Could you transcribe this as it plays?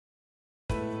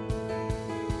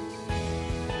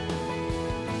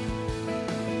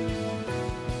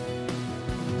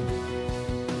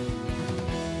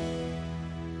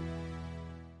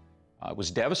It was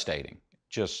devastating,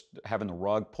 just having the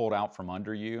rug pulled out from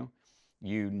under you.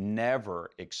 You never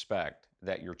expect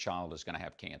that your child is going to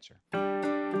have cancer.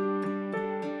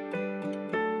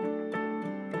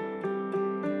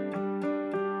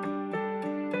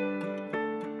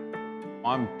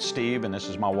 I'm Steve, and this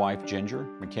is my wife, Ginger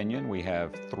McKinnon. We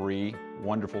have 3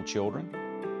 wonderful children.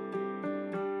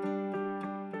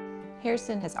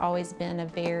 Harrison has always been a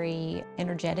very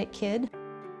energetic kid.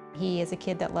 He is a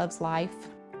kid that loves life.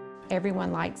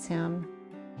 Everyone likes him.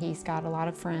 He's got a lot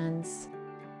of friends.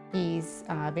 He's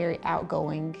a very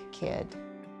outgoing kid.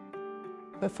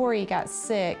 Before he got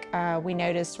sick, we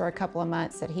noticed for a couple of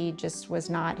months that he just was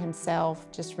not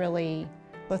himself, just really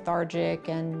lethargic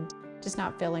and just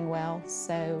not feeling well.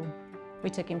 So we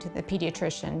took him to the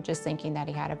pediatrician just thinking that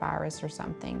he had a virus or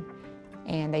something.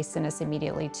 And they sent us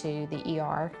immediately to the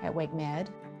ER at WakeMed.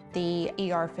 The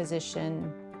ER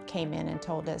physician came in and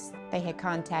told us they had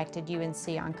contacted UNC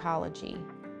Oncology.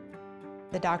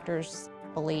 The doctors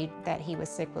believed that he was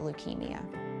sick with leukemia.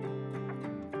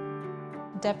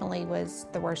 Definitely was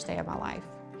the worst day of my life,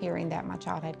 hearing that my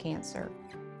child had cancer.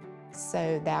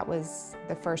 So that was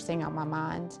the first thing on my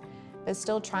mind, but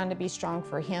still trying to be strong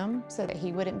for him so that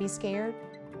he wouldn't be scared.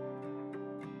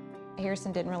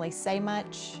 Harrison didn't really say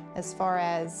much as far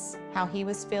as how he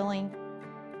was feeling.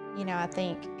 You know, I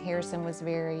think Harrison was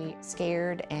very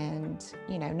scared and,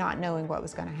 not knowing what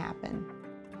was going to happen.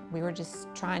 We were just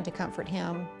trying to comfort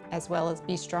him as well as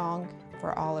be strong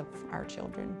for all of our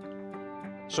children.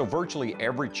 So virtually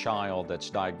every child that's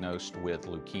diagnosed with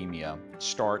leukemia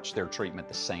starts their treatment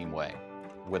the same way,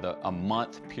 with a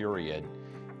month period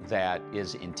that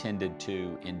is intended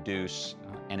to induce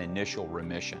an initial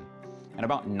remission. And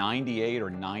about 98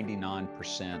 or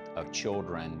 99% of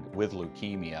children with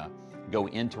leukemia go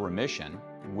into remission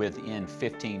within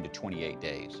 15 to 28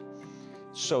 days.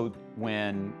 So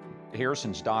when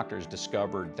Harrison's doctors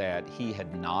discovered that he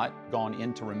had not gone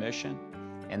into remission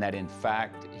and that in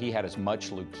fact he had as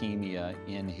much leukemia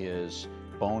in his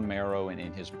bone marrow and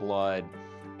in his blood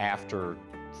after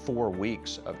 4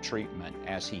 weeks of treatment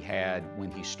as he had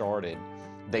when he started,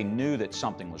 they knew that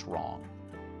something was wrong.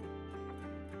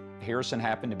 Harrison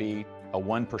happened to be a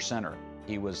 1%er.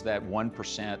 He was that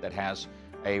 1% that has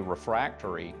a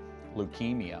refractory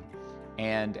leukemia.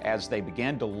 And as they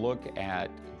began to look at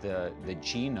the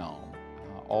genome,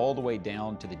 all the way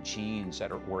down to the genes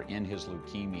that were in his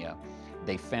leukemia,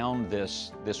 they found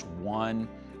this one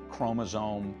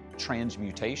chromosome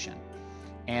transmutation.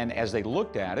 And as they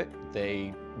looked at it,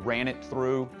 they ran it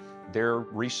through their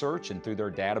research and through their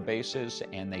databases,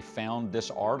 and they found this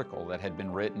article that had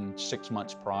been written 6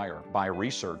 months prior by a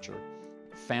researcher,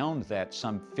 found that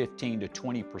some 15 to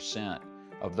 20%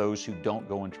 of those who don't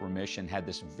go into remission had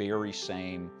this very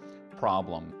same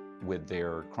problem with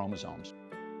their chromosomes.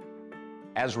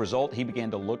 As a result, he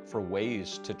began to look for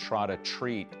ways to try to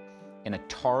treat in a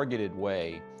targeted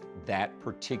way that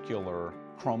particular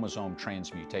chromosome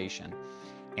transmutation.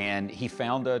 And he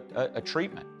found a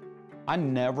treatment. I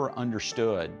never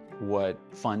understood what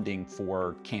funding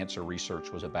for cancer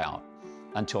research was about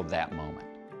until that moment.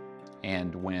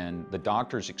 And when the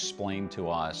doctors explained to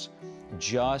us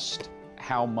just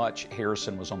how much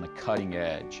Harrison was on the cutting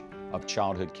edge of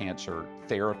childhood cancer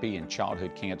therapy and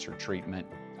childhood cancer treatment,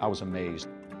 I was amazed.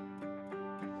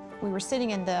 We were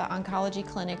sitting in the oncology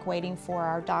clinic waiting for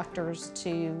our doctors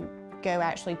to go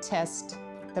actually test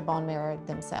the bone marrow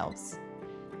themselves.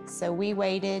 So we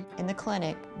waited in the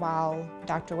clinic while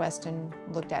Dr. Weston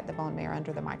looked at the bone marrow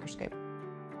under the microscope.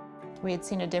 We had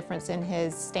seen a difference in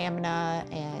his stamina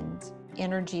and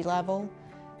energy level,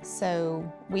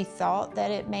 so we thought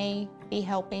that it may be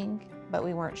helping, but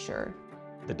we weren't sure.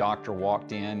 The doctor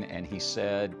walked in and he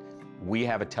said, "We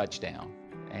have a touchdown."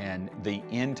 And the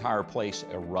entire place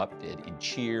erupted in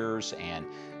cheers and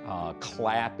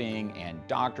clapping, and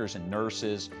doctors and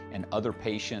nurses and other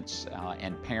patients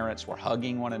and parents were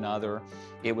hugging one another.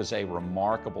 It was a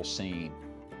remarkable scene.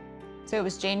 So it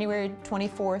was January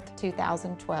 24th,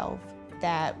 2012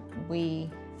 that we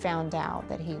found out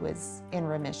that he was in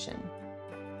remission.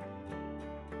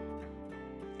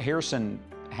 Harrison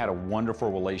had a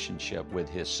wonderful relationship with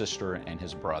his sister and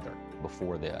his brother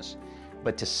before this.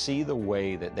 But to see the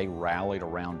way that they rallied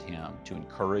around him to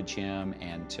encourage him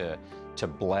and to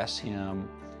bless him,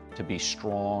 to be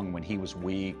strong when he was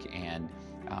weak and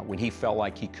when he felt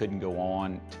like he couldn't go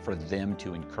on, for them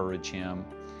to encourage him,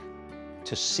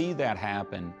 to see that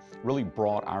happen really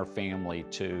brought our family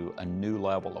to a new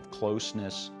level of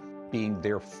closeness, being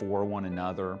there for one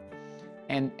another.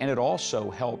 And it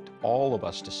also helped all of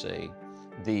us to see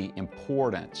the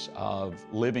importance of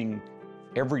living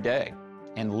every day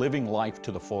and living life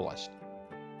to the fullest.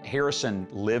 Harrison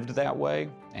lived that way,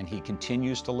 and he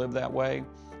continues to live that way,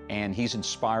 and he's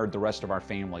inspired the rest of our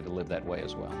family to live that way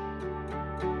as well.